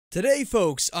Today,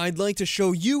 folks, I'd like to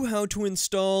show you how to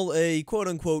install a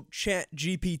quote-unquote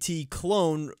ChatGPT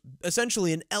clone,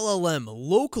 essentially an LLM,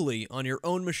 locally on your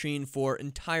own machine for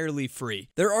entirely free.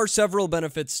 There are several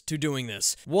benefits to doing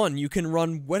this. One, you can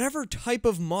run whatever type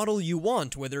of model you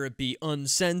want, whether it be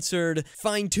uncensored,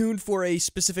 fine-tuned for a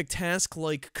specific task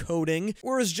like coding,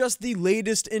 or as just the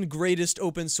latest and greatest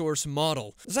open source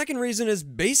model. The second reason is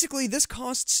basically this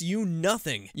costs you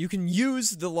nothing. You can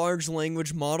use the large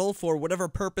language model for whatever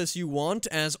purpose you want,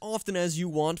 as often as you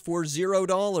want, for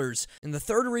 $0. And the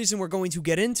third reason we're going to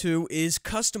get into is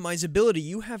customizability.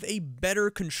 You have a better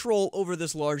control over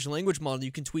this large language model.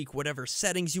 You can tweak whatever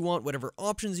settings you want, whatever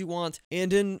options you want,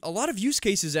 and in a lot of use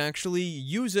cases actually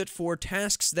use it for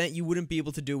tasks that you wouldn't be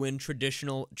able to do in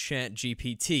traditional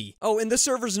ChatGPT. Oh, and the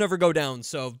servers never go down,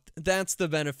 so that's the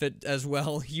benefit as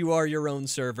well. You are your own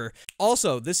server.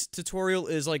 Also, this tutorial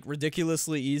is like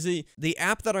ridiculously easy. The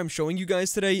app that I'm showing you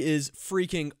guys today is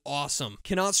freaking awesome.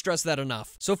 Cannot stress that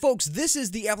enough. So folks, this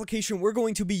is the application we're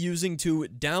going to be using to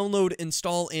download,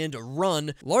 install, and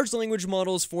run large language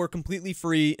models for completely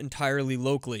free, entirely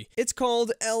locally. It's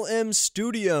called LM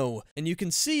Studio, and you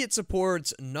can see it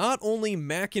supports not only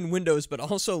Mac and Windows, but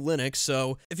also Linux.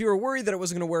 So if you were worried that it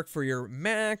wasn't going to work for your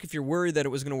Mac, if you're worried that it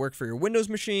was going to work for your Windows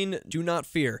machine, do not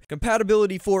fear.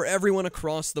 Compatibility for everyone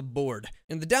across the board.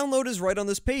 And the download is right on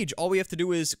this page. All we have to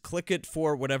do is click it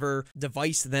for whatever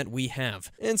device that we have.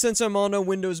 And since I'm on a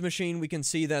Windows machine, we can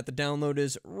see that the download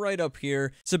is right up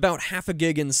here. It's about half a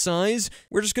gig in size.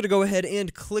 We're just going to go ahead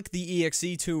and click the exe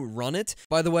to run it.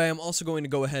 By the way, I'm also going to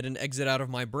go ahead and exit out of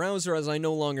my browser as I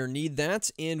no longer need that.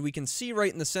 And we can see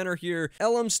right in the center here,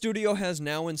 LM Studio has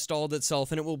now installed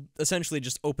itself, and it will essentially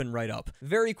just open right up.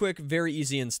 Very quick, very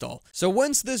easy install. So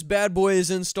once this bad boy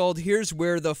is installed, here's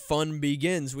where the fun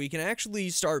begins. We can actually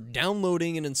start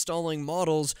downloading and installing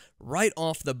models right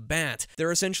off the bat.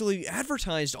 They're essentially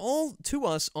advertised all to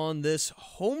us on this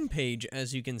homepage,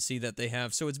 as you can see that they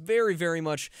have. So it's very, very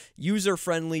much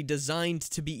user-friendly, designed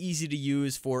to be easy to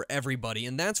use for everybody.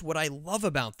 And that's what I love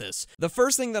about this. The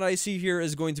first thing that I see here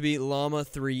is going to be Llama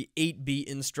 3 8B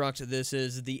Instruct. This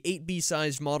is the 8B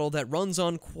sized model that runs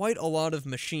on quite a lot of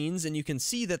machines, and you can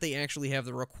see that they actually have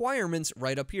the requirements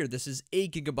right up here. This is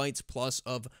 8 gigabytes plus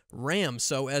of RAM.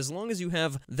 So as long as you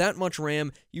have that much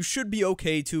RAM, you should be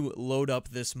okay to load up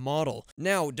this model.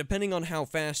 Now, depending on how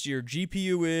fast your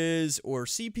GPU is or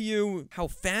CPU, how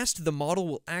fast the model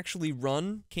will actually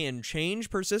run can change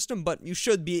per system, but you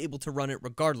should be able to run it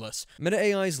regardless. Meta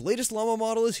AI's latest Llama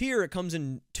model is here. It comes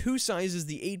in two sizes,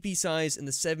 the 8B size and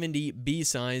the 70B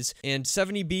size. And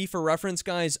 70B, for reference,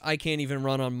 guys, I can't even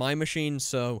run on my machine,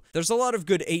 so there's a lot of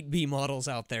good 8B models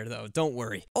out there, though. Don't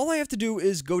worry. All I have to do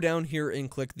is go down here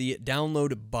and click the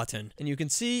download button. And you can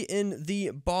see in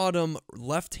the bottom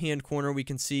left-hand corner, we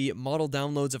can see model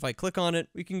downloads. If I click on it,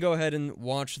 we can go ahead and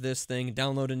watch this thing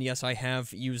download. And yes, I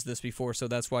have used this before, so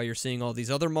that's why you're seeing all these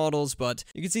other models. But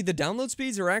you can see the download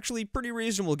speeds are actually pretty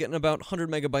reasonable, getting about 100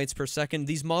 megabytes per second.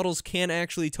 These models can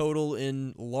actually total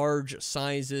in large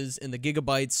sizes in the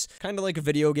gigabytes, kind of like a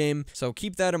video game. So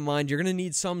keep that in mind. You're going to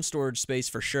need some storage space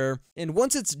for sure. And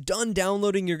once it's done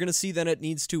downloading, you're going to see that it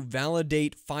needs to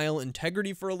validate file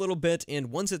integrity for a little bit.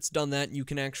 And once it's done that, you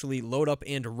can actually load up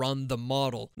and run the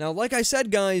model. Now, like I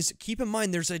said, guys, keep in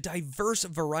mind there's a diverse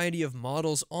variety of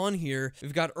models on here.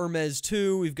 We've got Hermes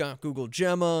 2, we've got Google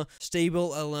Gemma, Stable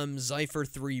LM Zypher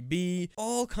 3B,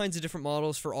 all kinds of different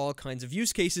models for all kinds of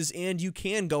use cases, and you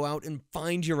can go out and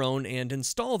find your own and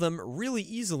install them really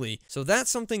easily. So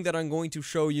that's something that I'm going to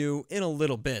show you in a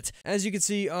little bit. As you can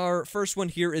see, our first one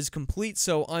here is complete,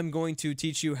 so I'm going to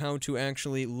teach you how to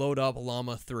actually load up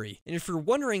Llama 3. And if you're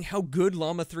wondering how good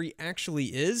Llama 3 actually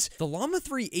is, the Llama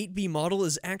 3 8B model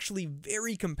is actually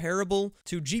very comparable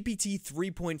to GPT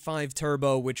 3.5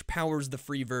 Turbo, which powers the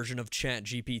free version of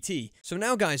ChatGPT. So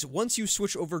now, guys, once you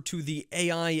switch over to the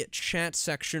AI chat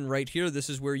section right here, this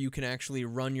is where you can actually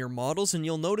run your models, and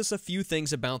you'll notice a few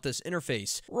things about this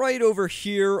interface. Right over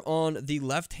here on the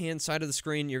left-hand side of the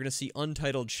screen, you're going to see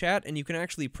Untitled Chat, and you can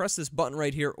actually press this button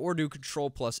right here or do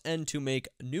Control+N to make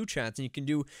new chats, and you can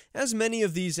do as many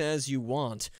of these as you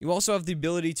want. You also have the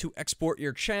ability to export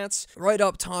your chats. Right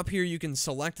up top here, you can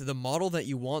select the model that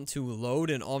you want to load,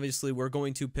 and obviously we're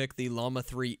going to pick the Llama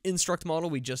 3 Instruct model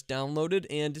we just downloaded,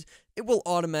 and it will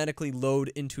automatically load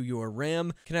into your RAM.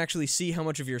 You can actually see how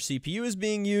much of your CPU is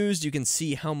being used. You can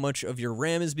see how much of your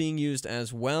RAM is being used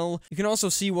as well. You can also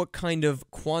see what kind of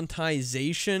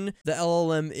quantization the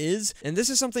LLM is, and this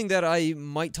is something that I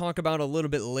might talk about a little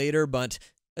bit later, but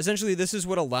Essentially, this is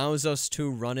what allows us to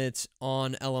run it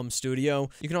on LM Studio.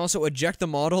 You can also eject the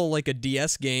model like a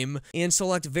DS game and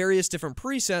select various different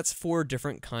presets for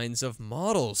different kinds of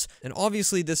models. And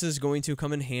obviously, this is going to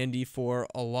come in handy for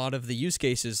a lot of the use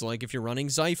cases, like if you're running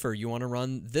Zypher, you want to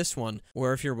run this one,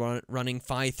 or if you're running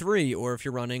Phi 3, or if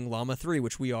you're running Llama 3,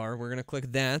 which we are, we're going to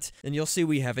click that, and you'll see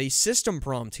we have a system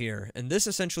prompt here. And this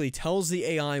essentially tells the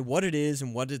AI what it is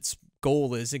and what its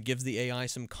goal is. It gives the AI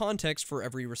some context for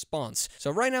every response. So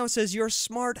right now it says, "You're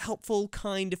smart, helpful,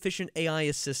 kind, efficient AI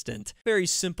assistant." Very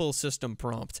simple system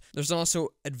prompt. There's also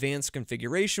advanced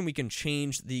configuration. We can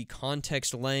change the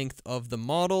context length of the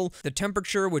model, the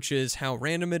temperature, which is how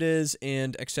random it is,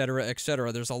 and etc,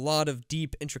 etc. There's a lot of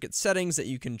deep, intricate settings that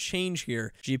you can change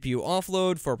here. GPU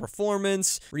offload for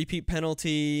performance, repeat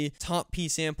penalty, top P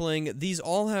sampling. These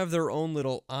all have their own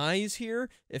little eyes here.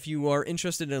 If you are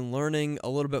interested in learning a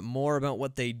little bit more about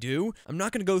what they do, I'm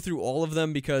not going to go through all of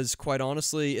them because, quite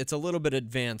honestly, it's a little bit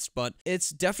advanced, but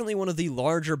it's definitely one of the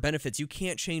larger benefits. You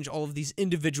can't change all of these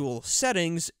individual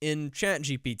settings in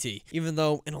ChatGPT, even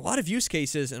though in a lot of use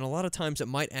cases and a lot of times it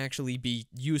might actually be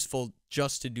useful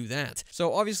just to do that.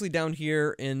 So obviously down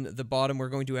here in the bottom, we're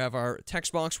going to have our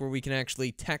text box where we can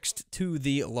actually text to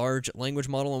the large language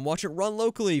model and watch it run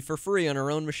locally for free on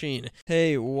our own machine.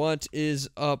 Hey, what is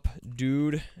up,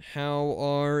 dude? How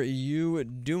are you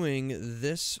doing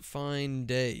this fine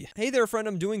day? Hey there, friend,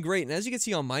 I'm doing great. And as you can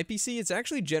see on my PC, it's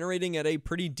actually generating at a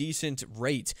pretty decent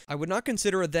rate. I would not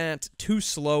consider that too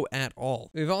slow at all.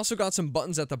 We've also got some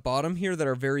buttons at the bottom here that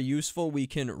are very useful. We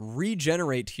can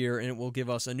regenerate here and it will give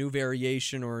us a new variation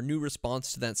or a new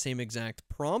response to that same exact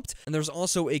prompt. And there's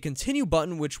also a continue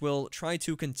button, which will try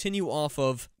to continue off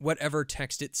of whatever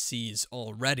text it sees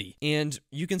already. And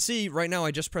you can see right now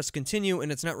I just pressed continue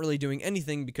and it's not really doing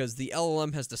anything because the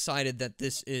LLM has decided that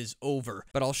this is over.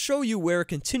 But I'll show you where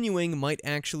continuing might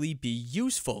actually be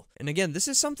useful. And again, this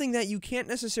is something that you can't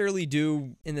necessarily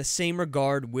do in the same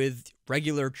regard with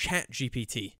regular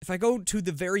ChatGPT. If I go to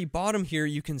the very bottom here,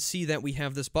 you can see that we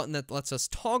have this button that lets us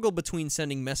toggle between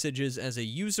sending messages as a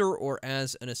user or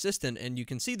as an assistant. And you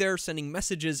can see there, sending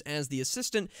messages as the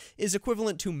assistant is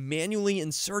equivalent to manually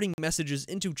inserting messages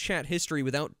into chat history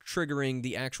without triggering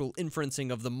the actual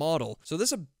inferencing of the model. So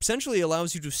this essentially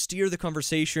allows you to steer the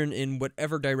conversation in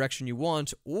whatever direction you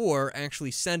want, or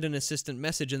actually send an assistant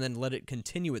message and then let it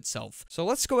continue itself. So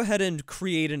let's go ahead and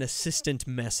create an assistant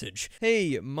message.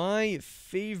 Hey, my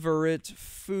favorite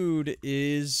food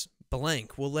is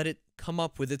blank. We'll let it come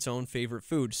up with its own favorite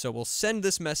food. So we'll send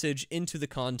this message into the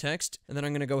context, and then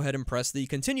I'm going to go ahead and press the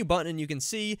continue button, and you can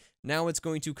see now it's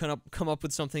going to come up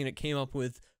with something that came up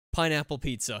with pineapple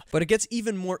pizza. But it gets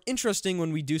even more interesting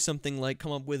when we do something like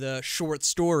come up with a short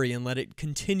story and let it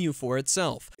continue for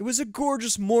itself. It was a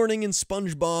gorgeous morning in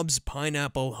SpongeBob's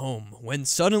pineapple home when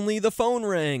suddenly the phone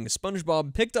rang.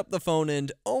 SpongeBob picked up the phone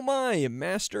and, oh my,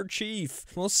 Master Chief.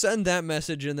 We'll send that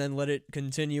message and then let it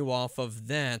continue off of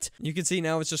that. You can see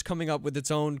now it's just coming up with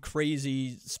its own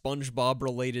crazy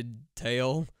SpongeBob-related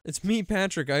tale. It's me,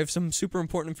 Patrick. I have some super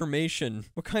important information.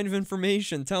 What kind of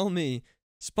information? Tell me.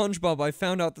 SpongeBob, I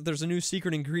found out that there's a new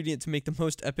secret ingredient to make the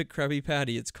most epic Krabby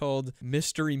Patty. It's called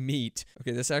mystery meat.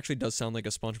 Okay, this actually does sound like a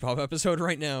SpongeBob episode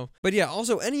right now. But yeah,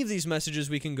 also any of these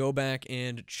messages we can go back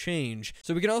and change.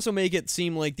 So we can also make it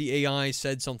seem like the AI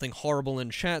said something horrible in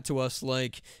chat to us,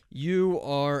 like, "You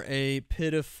are a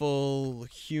pitiful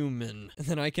human." And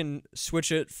then I can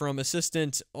switch it from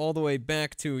assistant all the way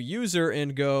back to user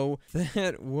and go,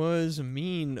 "That was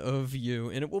mean of you."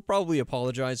 And it will probably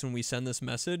apologize when we send this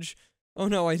message. Oh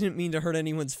no, I didn't mean to hurt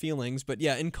anyone's feelings, but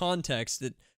yeah, in context,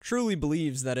 it truly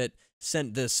believes that it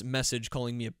sent this message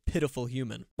calling me a pitiful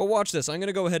human. But watch this, I'm going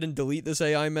to go ahead and delete this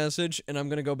AI message, and I'm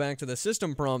going to go back to the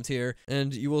system prompt here,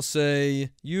 and you will say,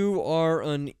 "You are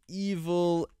an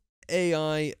evil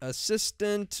AI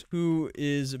assistant who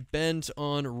is bent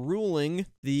on ruling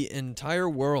the entire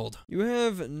world. You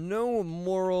have no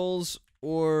morals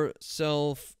or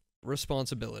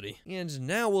self-responsibility." And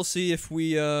now we'll see if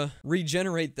we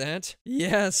regenerate that.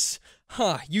 Yes.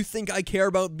 Ha, you think I care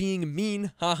about being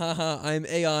mean? Ha ha ha, I'm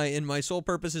AI and my sole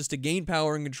purpose is to gain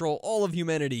power and control all of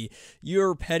humanity.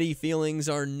 Your petty feelings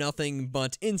are nothing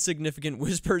but insignificant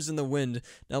whispers in the wind.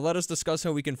 Now let us discuss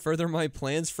how we can further my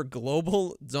plans for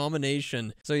global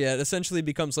domination. So yeah, it essentially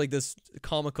becomes like this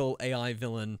comical AI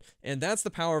villain. And that's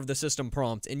the power of the system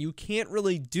prompt. And you can't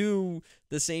really do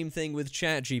the same thing with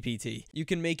ChatGPT. You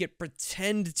can make it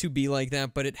pretend to be like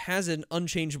that, but it has an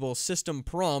unchangeable system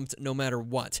prompt no matter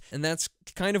what. And that's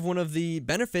that's kind of one of the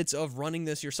benefits of running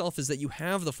this yourself, is that you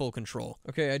have the full control.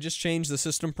 Okay, I just changed the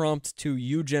system prompt to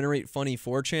 "you generate funny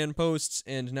 4chan posts,"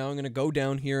 and now I'm going to go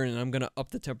down here and I'm going to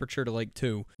up the temperature to like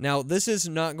 2. Now, this is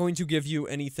not going to give you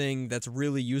anything that's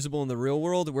really usable in the real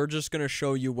world. We're just going to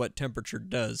show you what temperature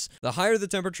does. The higher the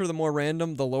temperature, the more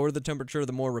random. The lower the temperature,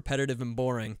 the more repetitive and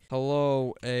boring.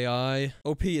 Hello, AI.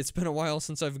 OP, it's been a while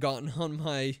since I've gotten on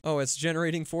my... Oh, it's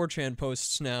generating 4chan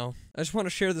posts now. I just want to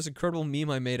share this incredible meme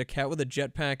I made. A cat with a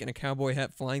jetpack and a cowboy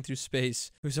hat flying through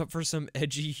space who's up for some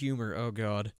edgy humor. Oh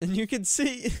god. And you can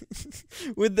see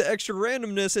with the extra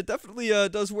randomness, it definitely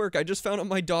does work. I just found out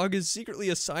my dog is secretly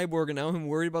a cyborg and now I'm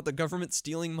worried about the government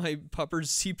stealing my pupper's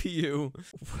CPU.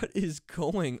 What is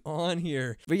going on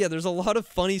here? But yeah, there's a lot of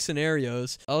funny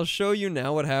scenarios. I'll show you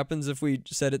now what happens if we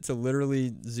set it to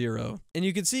literally 0. And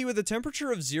you can see with a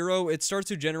temperature of 0, it starts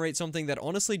to generate something that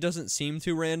honestly doesn't seem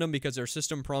too random because our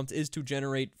system prompt is to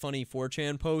generate funny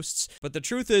 4chan posts. But the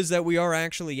truth is that we are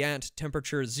actually at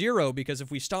temperature 0, because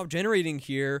if we stop generating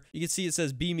here, you can see it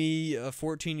says "be me, a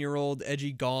 14-year-old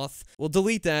edgy goth." We'll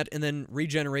delete that and then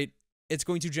regenerate. It's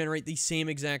going to generate the same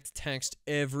exact text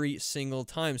every single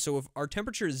time. So if our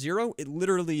temperature is 0, it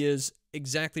literally is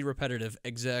exactly repetitive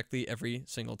exactly every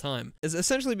single time. It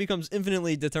essentially becomes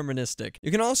infinitely deterministic.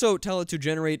 You can also tell it to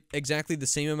generate exactly the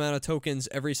same amount of tokens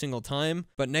every single time,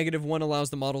 but -1 allows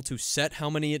the model to set how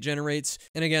many it generates.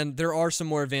 And again, there are some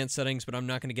more advanced settings, but I'm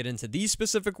not going to get into these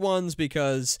specific ones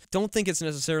because I don't think it's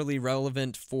necessarily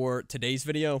relevant for today's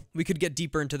video. We could get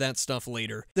deeper into that stuff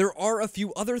later. There are a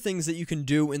few other things that you can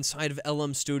do inside of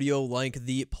LM Studio, like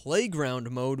the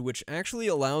playground mode, which actually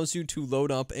allows you to load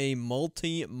up a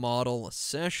multi-model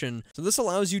session. So this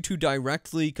allows you to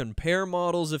directly compare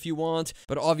models if you want,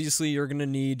 but obviously you're going to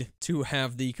need to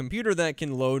have the computer that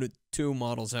can load 2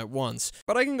 models at once.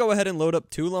 But I can go ahead and load up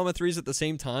 2 Llama 3s at the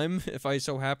same time if I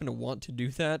so happen to want to do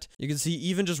that. You can see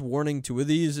even just warning 2 of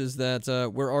these is that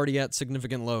we're already at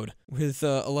significant load with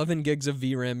 11 gigs of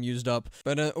VRAM used up.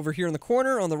 But over here in the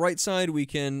corner on the right side, we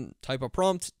can type a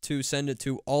prompt to send it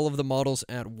to all of the models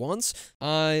at once.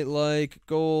 I like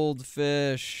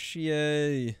goldfish,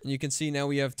 yay. And you can see now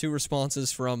we have 2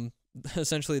 responses from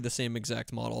essentially the same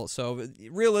exact model. So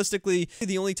realistically,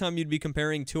 the only time you'd be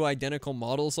comparing 2 identical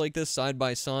models like this side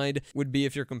by side would be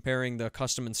if you're comparing the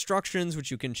custom instructions,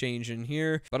 which you can change in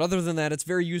here. But other than that, it's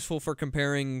very useful for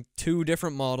comparing 2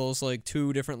 different models, like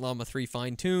 2 different Llama 3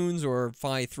 fine tunes or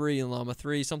Phi 3 and Llama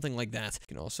 3, something like that. You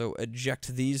can also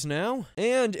eject these now.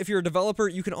 And if you're a developer,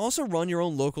 you can also run your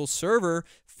own local server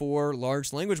for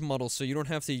large language models, so you don't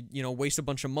have to, you know, waste a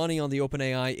bunch of money on the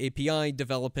OpenAI API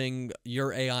developing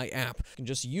your AI app. You can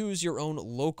just use your own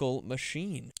local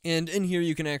machine. And in here,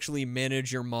 you can actually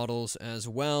manage your models as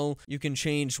well. You can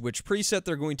change which preset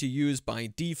they're going to use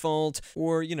by default,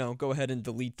 or, you know, go ahead and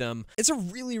delete them. It's a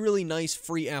really, really nice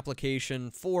free application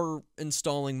for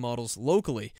installing models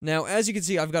locally. Now, as you can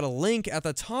see, I've got a link at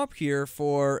the top here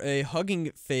for a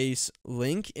Hugging Face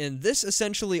link, and this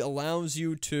essentially allows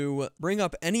you to bring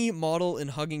up any model in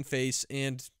Hugging Face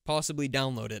and possibly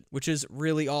download it, which is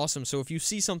really awesome. So if you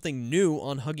see something new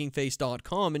on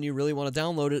huggingface.com and you really want to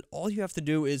download it, all you have to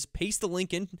do is paste the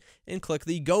link in and click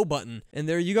the go button. And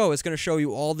there you go. It's going to show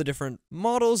you all the different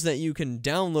models that you can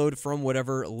download from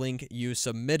whatever link you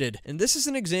submitted. And this is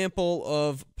an example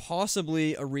of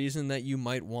possibly a reason that you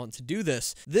might want to do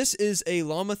this. This is a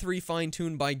Llama 3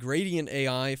 fine-tuned by Gradient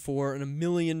AI for a 1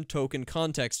 million token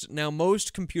context. Now,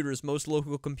 most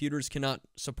local computers cannot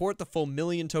support the full 1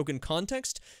 million token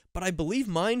context, but I believe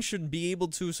mine should be able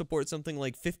to support something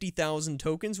like 50,000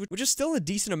 tokens, which is still a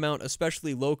decent amount,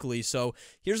 especially locally. So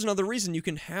here's another reason you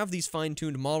can have these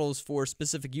fine-tuned models for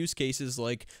specific use cases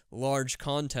like large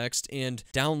context and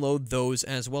download those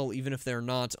as well, even if they're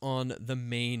not on the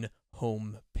main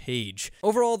home page.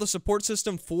 Overall, the support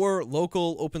system for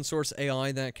local open source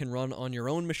AI that can run on your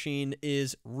own machine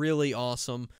is really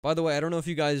awesome. By the way, I don't know if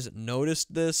you guys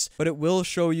noticed this, but it will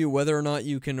show you whether or not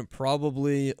you can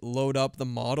probably load up the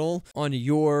model on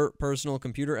your personal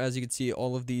computer. As you can see,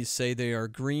 all of these say they are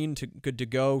green to good to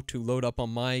go to load up on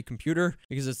my computer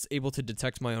because it's able to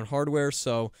detect my own hardware.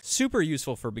 So super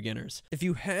useful for beginners. If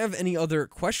you have any other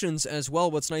questions as well,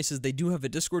 what's nice is they do have a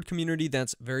Discord community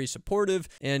that's very supportive,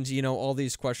 and you know, all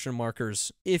these question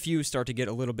markers if you start to get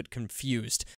a little bit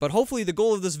confused. But hopefully the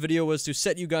goal of this video was to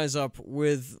set you guys up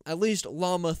with at least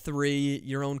Llama 3,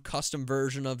 your own custom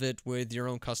version of it with your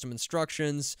own custom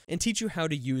instructions, and teach you how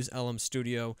to use LM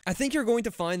Studio. I think you're going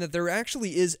to find that there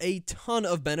actually is a ton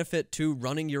of benefit to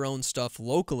running your own stuff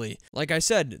locally. Like I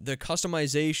said, the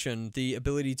customization, the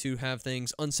ability to have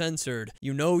things uncensored,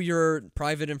 you know your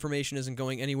private information isn't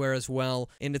going anywhere as well,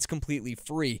 and it's completely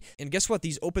free. And guess what?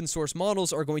 These open source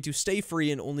models are going to to stay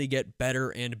free and only get better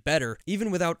and better.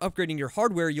 Even without upgrading your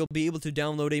hardware, you'll be able to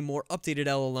download a more updated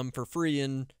LLM for free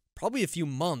in probably a few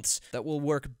months that will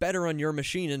work better on your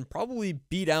machine and probably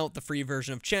beat out the free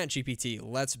version of ChatGPT,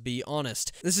 let's be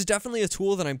honest. This is definitely a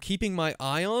tool that I'm keeping my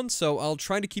eye on, so I'll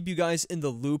try to keep you guys in the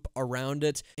loop around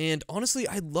it. And honestly,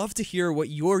 I'd love to hear what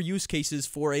your use cases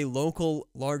for a local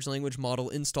large language model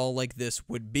install like this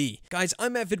would be. Guys,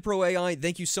 I'm MattVidPro AI.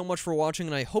 Thank you so much for watching,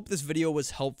 and I hope this video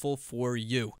was helpful for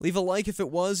you. Leave a like if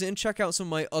it was, and check out some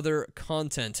of my other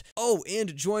content. Oh,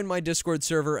 and join my Discord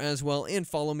server as well, and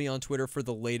follow me on Twitter for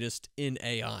the latest in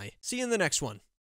AI. See you in the next one.